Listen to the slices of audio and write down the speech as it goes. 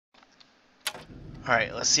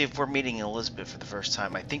Alright, let's see if we're meeting Elizabeth for the first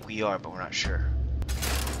time. I think we are, but we're not sure.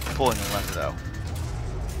 Pulling the lever, though.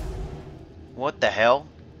 What the hell?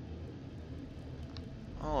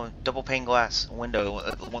 Oh, double pane glass window,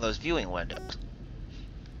 one of those viewing windows.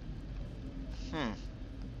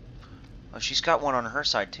 Oh, she's got one on her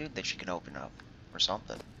side, too, that she can open up. Or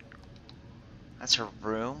something. That's her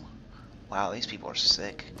room? Wow, these people are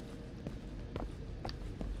sick.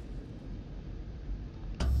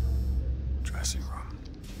 Dressing room.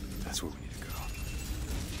 That's where we need to go.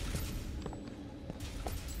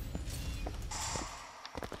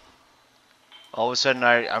 All of a sudden,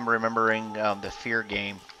 I'm remembering the Fear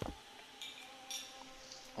game.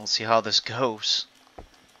 We'll see how this goes.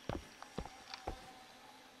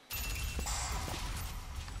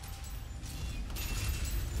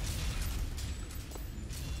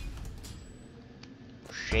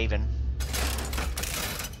 Shaven.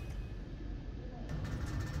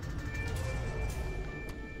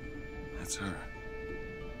 That's her.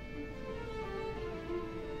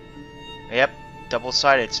 Yep,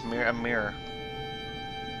 double-sided. It's a mirror.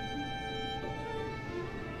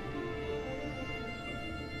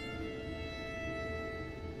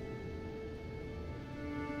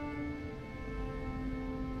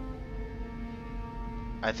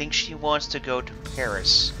 I think she wants to go to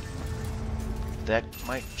Paris. That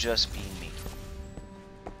might just be me.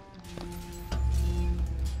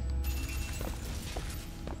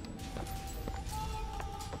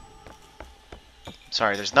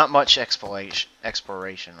 Sorry, there's not much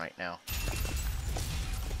exploration right now.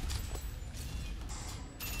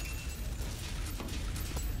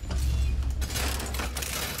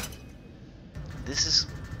 This is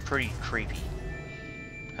pretty creepy.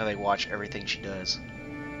 How they watch everything she does.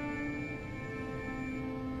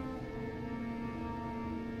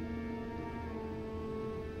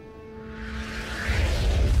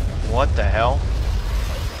 What the hell?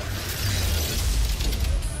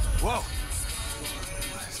 Whoa!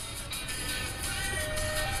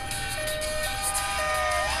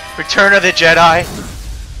 Return of the Jedi.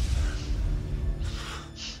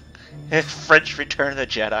 French Return of the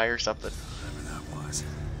Jedi or something. Whatever that was.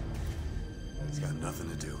 It's got nothing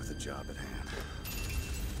to do with the job at hand.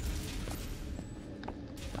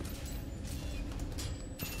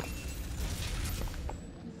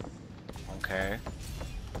 Okay.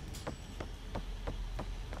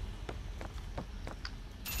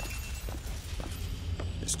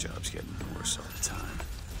 This job's getting worse all the time.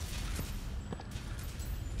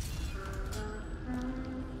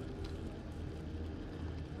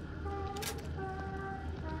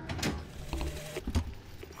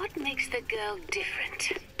 What makes the girl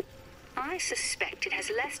different? I suspect it has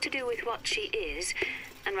less to do with what she is,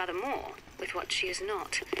 and rather more with what she is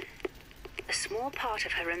not. A small part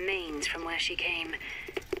of her remains from where she came.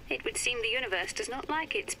 It would seem the universe does not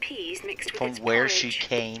like its peas mixed with its porridge. From where she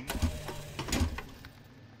came.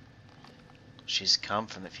 She's come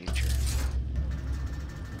from the future.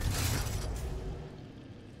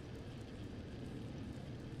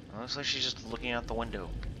 Looks like she's just looking out the window.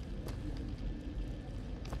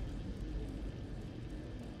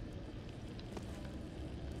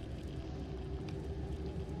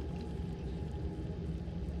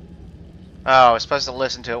 Oh, I was supposed to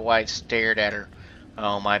listen to it while I stared at her.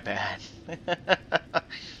 Oh, my bad.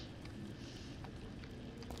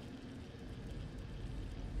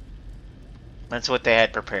 That's what they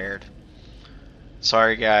had prepared.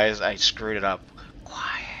 Sorry, guys, I screwed it up.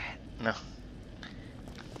 Quiet. No.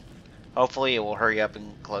 Hopefully, it will hurry up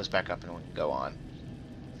and close back up and we can go on.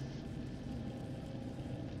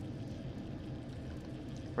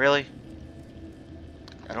 Really?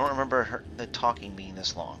 I don't remember the talking being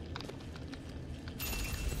this long.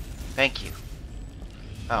 Thank you.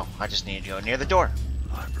 Oh, I just needed to go near the door.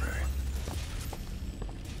 Library.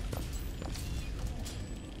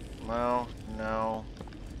 Well, no.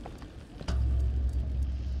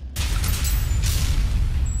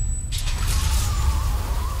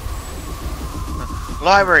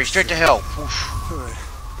 Library, straight to hell. Oof.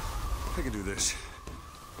 Alright. I can do this.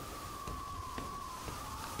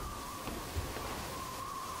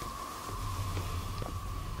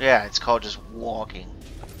 Yeah, it's called just walking.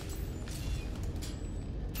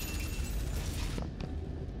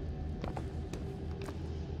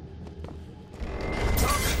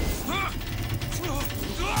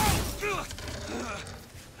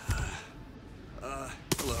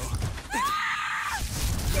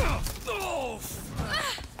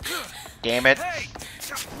 Damn it. Hey!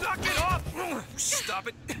 Knock it off! Stop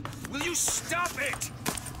it! Will you stop it?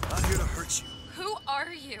 I'm here to hurt you. Who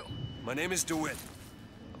are you? My name is DeWitt.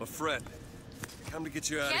 I'm a friend. I come to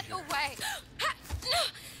get you out Get of here. away!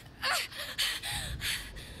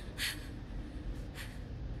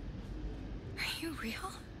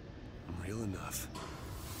 real? I'm real enough.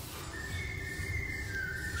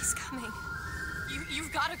 He's coming.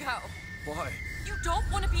 You've gotta go. Why? You don't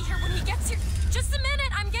want to be here when he gets here. Just a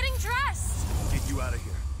minute, I'm getting dressed. Get you out of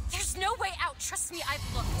here. There's no way out. Trust me,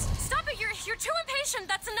 I've looked. Stop it, you're too impatient.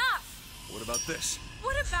 That's enough. What about this?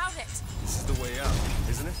 What about it? This is the way out,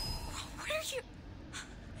 isn't it? What are you...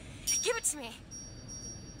 Give it to me.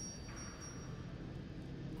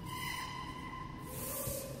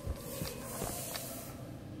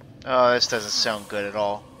 Oh, this doesn't sound good at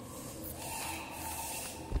all.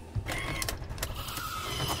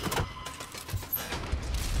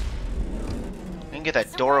 I can get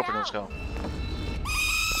that door open. Let's go.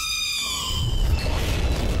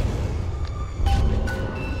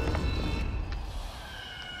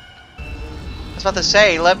 I was about to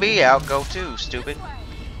say, let me out. Go too, stupid.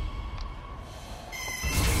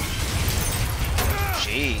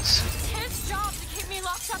 Jeez. It's his job to keep me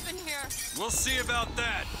locked up in here. We'll see about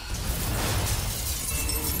that.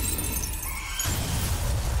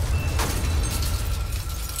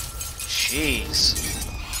 Jeez.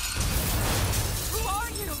 Who are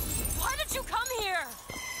you? Why did you come here?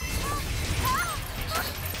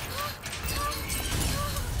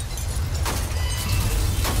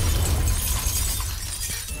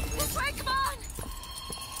 This way, come on!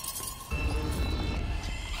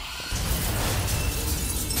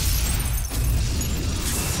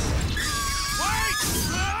 Wait!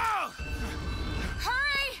 Ah!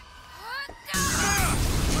 Hurry!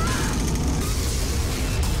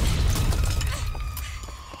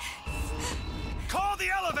 Call the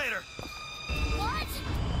elevator! What?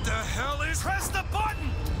 The hell is... Press the button!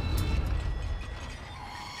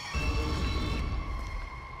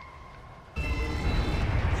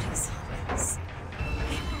 What is all this?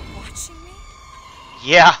 They were watching me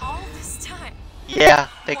Yeah. all this time. Yeah.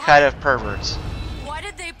 They kind of perverts. Why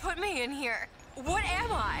did they put me in here? What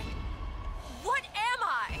am I? What am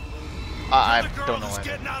I? I The girl don't know who's what.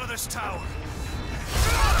 getting out of this tower.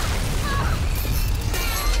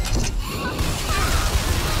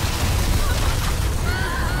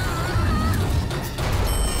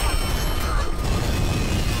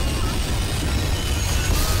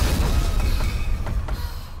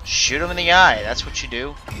 Shoot him in the eye. That's what you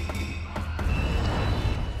do.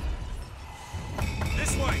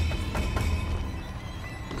 This way.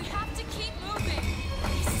 We have to keep moving.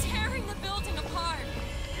 He's tearing the building apart.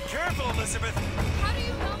 Be careful, Elizabeth. How do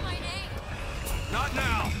you know my name? Not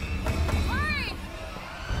now. Hurry!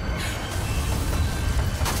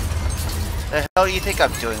 The hell do you think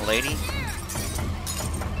I'm doing, lady?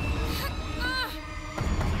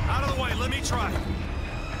 Out of the way. Let me try.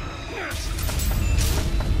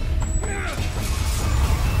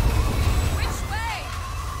 Which way?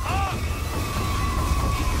 Up!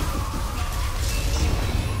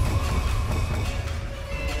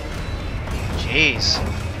 Jeez.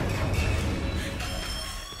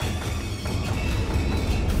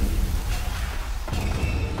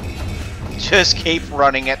 Just keep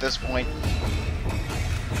running at this point.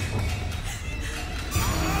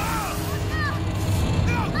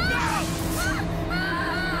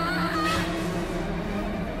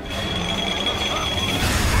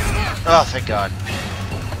 Oh, thank God.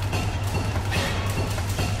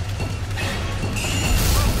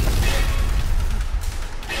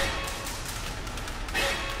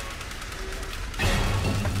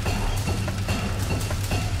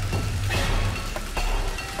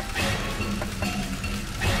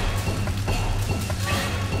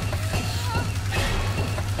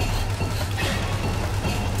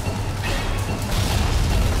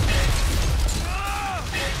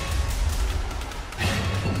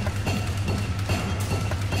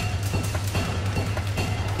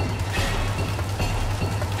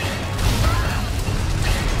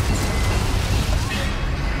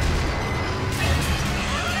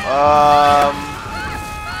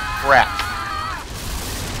 Crap.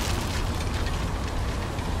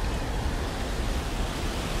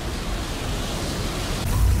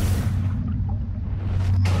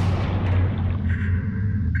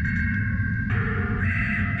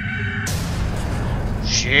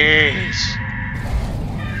 Jeez.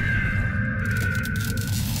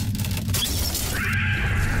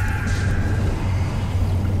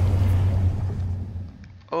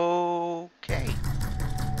 Okay.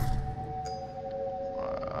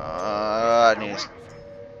 I need to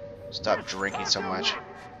stop drinking so much.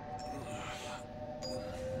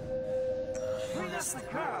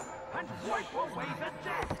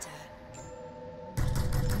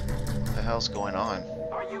 What the hell's going on?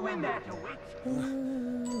 Are you in there, DeWitt?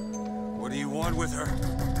 What do you want with her?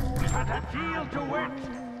 Got a deal, DeWitt?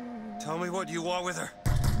 Tell me what you want with her.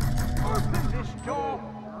 Open this door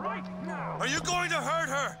right now! Are you going to hurt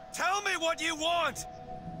her? Tell me what you want!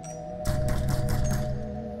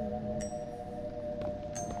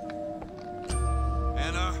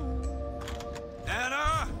 Anna?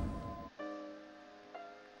 Anna?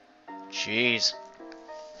 Jeez.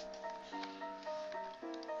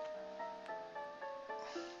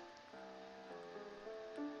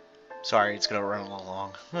 Sorry, it's gonna run a little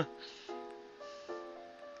long.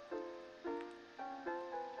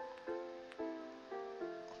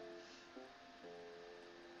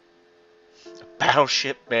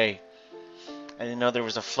 Battleship Bay. I didn't know there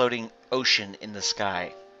was a floating ocean in the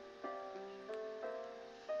sky.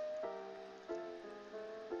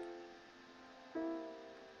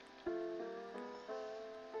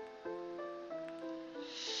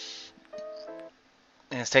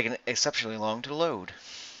 And it's taken exceptionally long to load.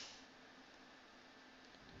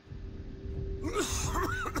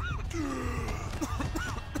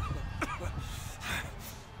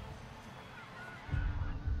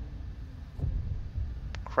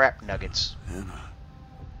 Crap nuggets. Anna.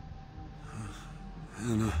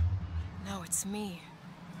 No, it's me,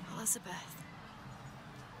 Elizabeth.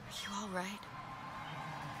 Are you all right?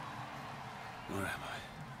 Where am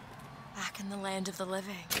I? Back in the land of the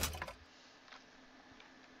living.